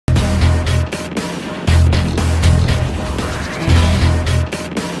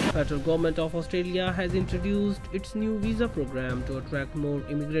federal government of Australia has introduced its new visa program to attract more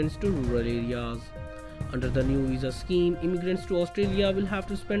immigrants to rural areas. Under the new visa scheme, immigrants to Australia will have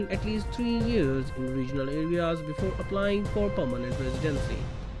to spend at least 3 years in regional areas before applying for permanent residency.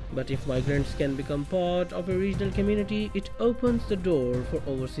 But if migrants can become part of a regional community, it opens the door for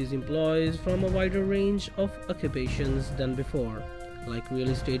overseas employees from a wider range of occupations than before, like real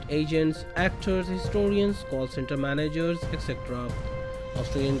estate agents, actors, historians, call center managers, etc.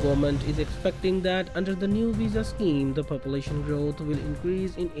 Australian government is expecting that under the new visa scheme, the population growth will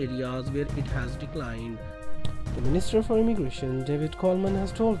increase in areas where it has declined. The Minister for Immigration, David Coleman,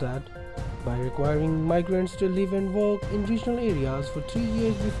 has told that by requiring migrants to live and work in regional areas for 3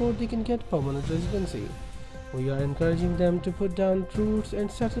 years before they can get permanent residency, we are encouraging them to put down roots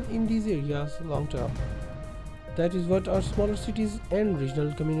and settle in these areas long term. That is what our smaller cities and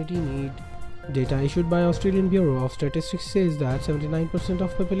regional community need. Data issued by Australian Bureau of Statistics says that 79%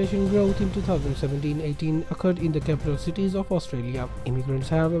 of population growth in 2017-18 occurred in the capital cities of Australia.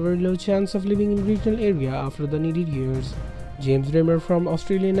 Immigrants have a very low chance of living in regional area after the needed years. James Raymer from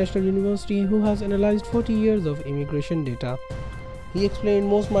Australian National University, who has analyzed 40 years of immigration data, he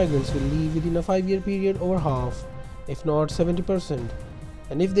explained most migrants will leave within a 5-year period over half, if not 70%.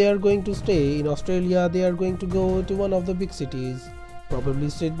 And if they are going to stay in Australia, they are going to go to one of the big cities, probably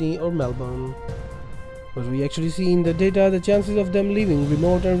Sydney or Melbourne. But we actually see in the data the chances of them leaving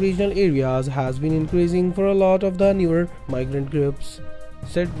remote and regional areas has been increasing for a lot of the newer migrant groups,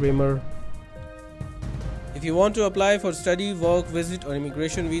 said Raymer. If you want to apply for study, work, visit or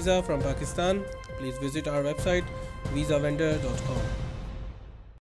immigration visa from Pakistan, please visit our website visa.Under.com.